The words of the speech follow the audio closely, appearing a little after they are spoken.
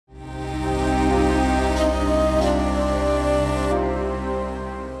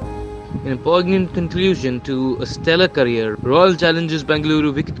In a poignant conclusion to a stellar career, Royal Challengers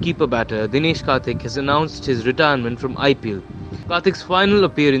Bengaluru wicket-keeper batter Dinesh Karthik has announced his retirement from IPL. Karthik's final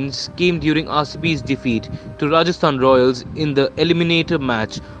appearance came during RCB's defeat to Rajasthan Royals in the Eliminator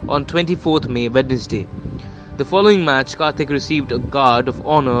match on 24th May, Wednesday. The following match, Karthik received a guard of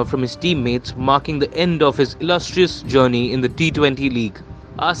honour from his teammates, marking the end of his illustrious journey in the T20 league.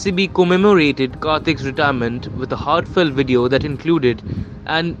 RCB commemorated Karthik's retirement with a heartfelt video that included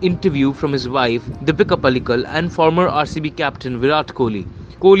an interview from his wife Deepika Pallikal and former RCB captain Virat Kohli.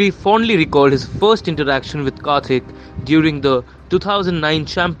 Kohli fondly recalled his first interaction with Karthik during the 2009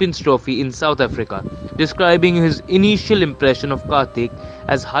 Champions Trophy in South Africa, describing his initial impression of Karthik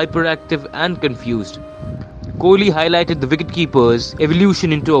as hyperactive and confused. Kohli highlighted the wicketkeeper's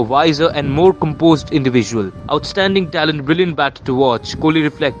evolution into a wiser and more composed individual. Outstanding talent, brilliant batter to watch, Kohli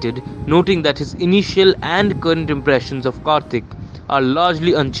reflected, noting that his initial and current impressions of Karthik are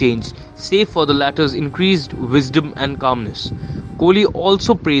largely unchanged, save for the latter's increased wisdom and calmness. Kohli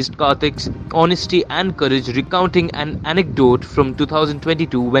also praised Karthik's honesty and courage, recounting an anecdote from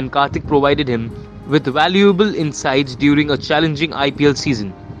 2022 when Karthik provided him with valuable insights during a challenging IPL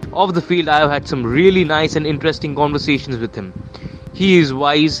season. Off the field, I have had some really nice and interesting conversations with him. He is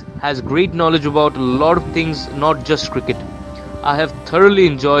wise, has great knowledge about a lot of things, not just cricket. I have thoroughly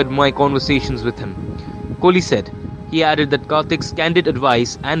enjoyed my conversations with him, Kohli said. He added that Karthik's candid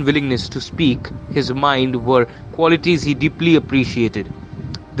advice and willingness to speak his mind were qualities he deeply appreciated.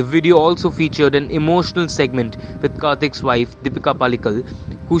 The video also featured an emotional segment with Karthik's wife Deepika Pallikal,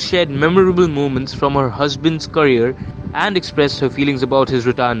 who shared memorable moments from her husband's career and expressed her feelings about his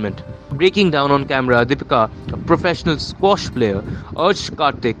retirement. Breaking down on camera, Deepika, a professional squash player, urged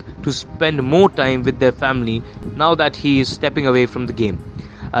Karthik to spend more time with their family now that he is stepping away from the game.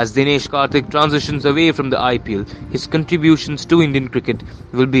 As Dinesh Karthik transitions away from the IPL, his contributions to Indian cricket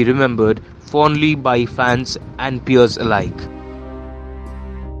will be remembered fondly by fans and peers alike.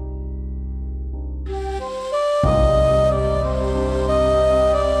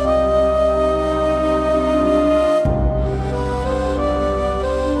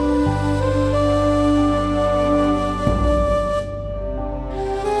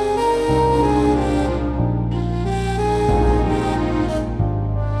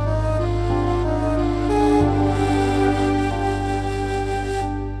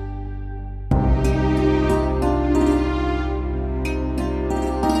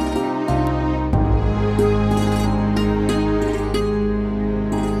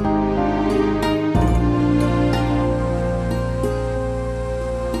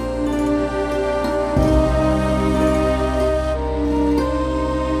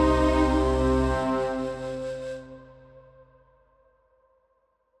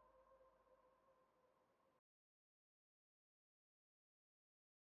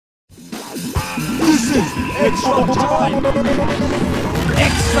 This is Extra Time!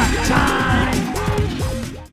 Extra Time!